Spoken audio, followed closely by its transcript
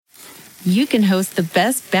you can host the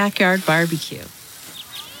best backyard barbecue.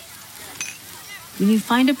 When you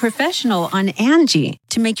find a professional on Angie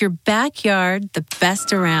to make your backyard the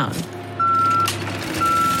best around.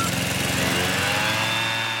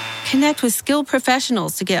 Connect with skilled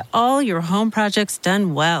professionals to get all your home projects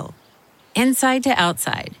done well. Inside to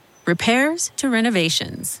outside, repairs to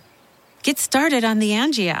renovations. Get started on the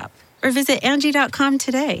Angie app or visit Angie.com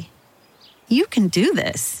today. You can do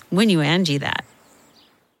this when you Angie that.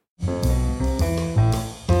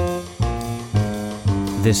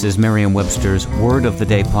 This is Merriam-Webster's Word of the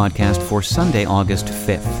Day podcast for Sunday, August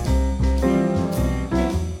 5th.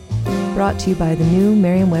 Brought to you by the new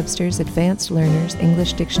Merriam-Webster's Advanced Learners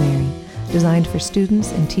English Dictionary, designed for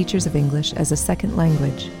students and teachers of English as a second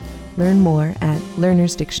language. Learn more at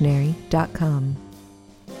learnersdictionary.com.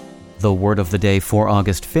 The word of the day for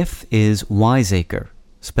August 5th is Wiseacre,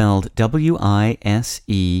 spelled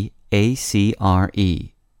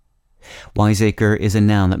Wiseacre. Wiseacre is a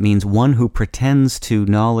noun that means one who pretends to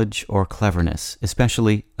knowledge or cleverness,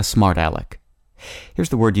 especially a smart aleck. Here's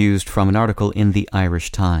the word used from an article in the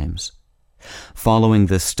Irish Times. Following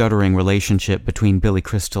the stuttering relationship between Billy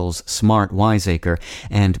Crystal's smart Wiseacre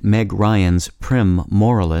and Meg Ryan's prim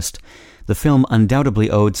moralist, the film undoubtedly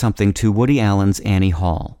owed something to Woody Allen's Annie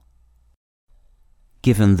Hall.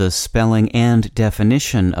 Given the spelling and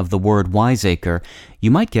definition of the word wiseacre, you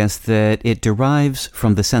might guess that it derives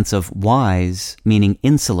from the sense of wise, meaning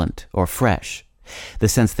insolent or fresh, the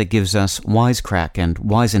sense that gives us wisecrack and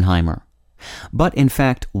wisenheimer. But in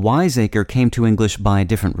fact, wiseacre came to English by a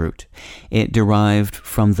different root. It derived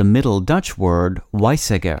from the Middle Dutch word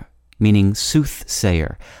wijssegger, meaning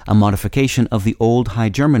soothsayer, a modification of the Old High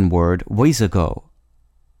German word wīzzago.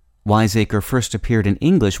 Wiseacre first appeared in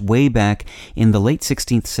English way back in the late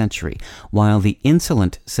 16th century, while the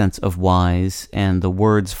insolent sense of wise and the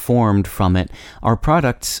words formed from it are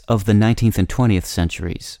products of the 19th and 20th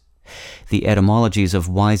centuries. The etymologies of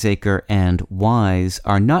wiseacre and wise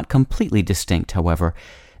are not completely distinct, however.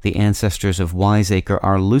 The ancestors of wiseacre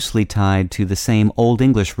are loosely tied to the same Old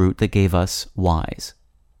English root that gave us wise.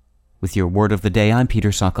 With your word of the day, I'm Peter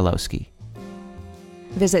Sokolowski.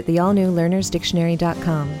 Visit the all-new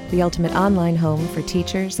learnersdictionary.com, the ultimate online home for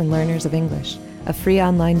teachers and learners of English. A free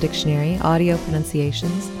online dictionary, audio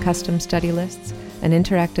pronunciations, custom study lists, and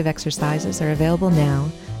interactive exercises are available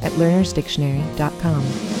now at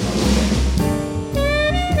learnersdictionary.com.